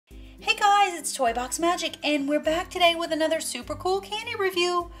Hey guys, it's Toy Box Magic, and we're back today with another super cool candy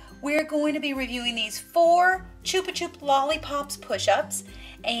review. We're going to be reviewing these 4 Chupa Chups Lollipops push-ups,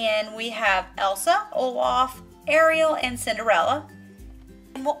 and we have Elsa, Olaf, Ariel, and Cinderella.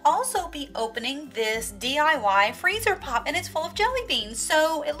 And we'll also be opening this DIY freezer pop, and it's full of jelly beans.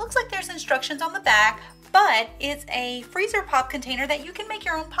 So it looks like there's instructions on the back, but it's a freezer pop container that you can make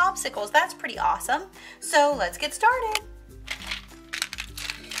your own popsicles. That's pretty awesome. So let's get started.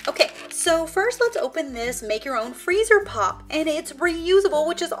 Okay, so first let's open this make your own freezer pop, and it's reusable,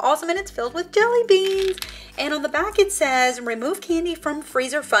 which is awesome, and it's filled with jelly beans. And on the back it says remove candy from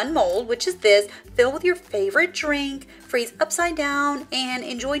freezer fun mold, which is this, fill with your favorite drink, freeze upside down, and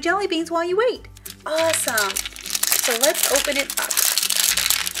enjoy jelly beans while you wait. Awesome. So let's open it up.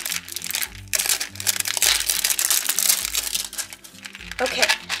 Okay,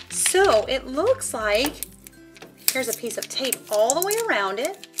 so it looks like here's a piece of tape all the way around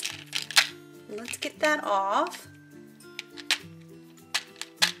it. Let's get that off.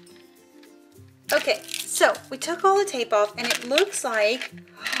 Okay, so we took all the tape off and it looks like,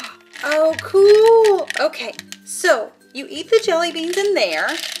 oh cool. Okay, so you eat the jelly beans in there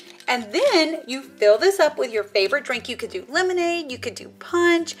and then you fill this up with your favorite drink. You could do lemonade, you could do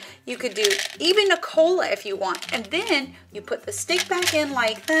punch, you could do even a cola if you want. And then you put the stick back in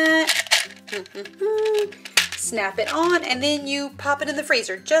like that. Snap it on, and then you pop it in the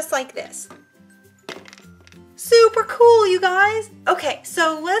freezer just like this. Super cool, you guys. Okay,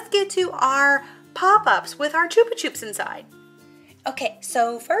 so let's get to our pop-ups with our Chupa Chups inside. Okay,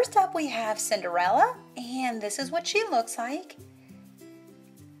 so first up we have Cinderella, and this is what she looks like.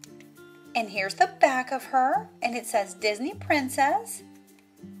 And here's the back of her, and it says Disney Princess.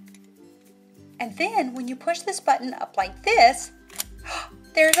 And then when you push this button up like this,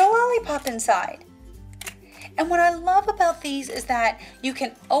 there's a lollipop inside. And what I love about these is that you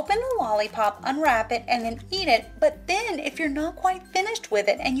can open the lollipop, unwrap it, and then eat it. But then if you're not quite finished with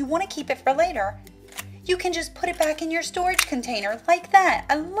it and you want to keep it for later, you can just put it back in your storage container like that.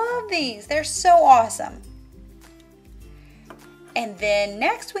 I love these. They're so awesome. And then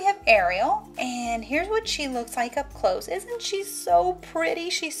next we have Ariel, and here's what she looks like up close. Isn't she so pretty?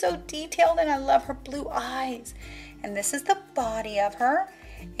 She's so detailed, and I love her blue eyes. And this is the body of her,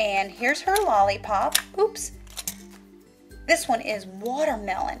 and here's her lollipop. Oops. This one is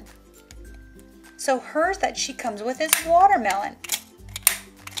watermelon. So hers that she comes with is watermelon.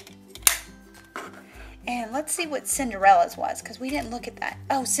 And let's see what Cinderella's was, because we didn't look at that.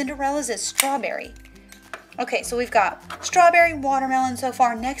 Oh, Cinderella's is strawberry. Okay, so we've got strawberry, watermelon so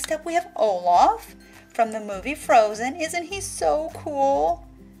far. Next up we have Olaf from the movie Frozen. Isn't he so cool?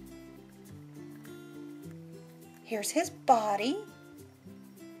 Here's his body.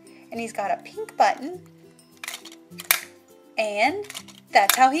 And he's got a pink button. And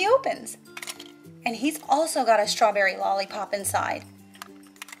that's how he opens. And he's also got a strawberry lollipop inside.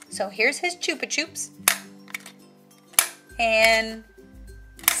 So here's his Chupa Chups. And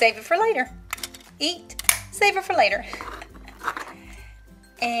save it for later. Eat, save it for later.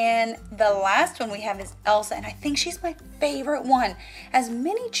 And the last one we have is Elsa, and I think she's my favorite one. As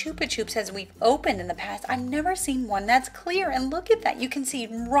many Chupa Chups as we've opened in the past, I've never seen one that's clear. And look at that, you can see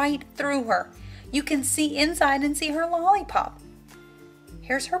right through her. You can see inside and see her lollipop.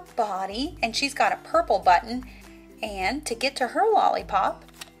 Here's her body, and she's got a purple button, and to get to her lollipop,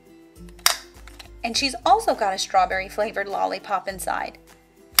 and she's also got a strawberry flavored lollipop inside.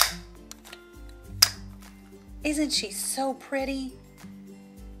 Isn't she so pretty?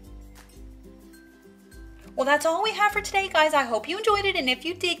 Well, that's all we have for today, guys. I hope you enjoyed it, and if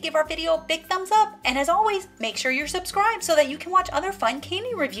you did, give our video a big thumbs up. And as always, make sure you're subscribed so that you can watch other fun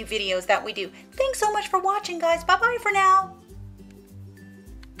candy review videos that we do. Thanks so much for watching, guys. Bye-bye for now.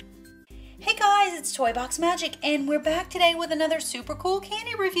 Hey guys, it's Toy Box Magic, and we're back today with another super cool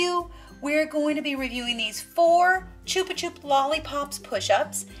candy review. We're going to be reviewing these 4 Chupa Chups Lollipops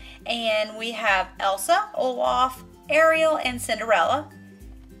push-ups, and we have Elsa, Olaf, Ariel, and Cinderella.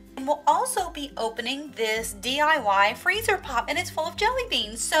 And we'll also be opening this DIY freezer pop, and it's full of jelly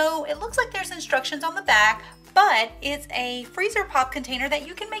beans. So it looks like there's instructions on the back, but it's a freezer pop container that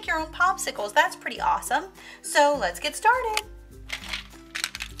you can make your own popsicles. That's pretty awesome. So let's get started.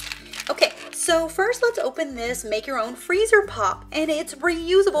 Okay, so first let's open this make your own freezer pop, and it's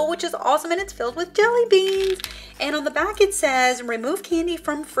reusable, which is awesome, and it's filled with jelly beans. And on the back it says remove candy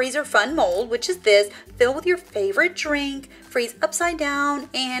from freezer fun mold, which is this, fill with your favorite drink, freeze upside down,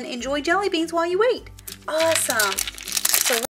 and enjoy jelly beans while you wait. Awesome.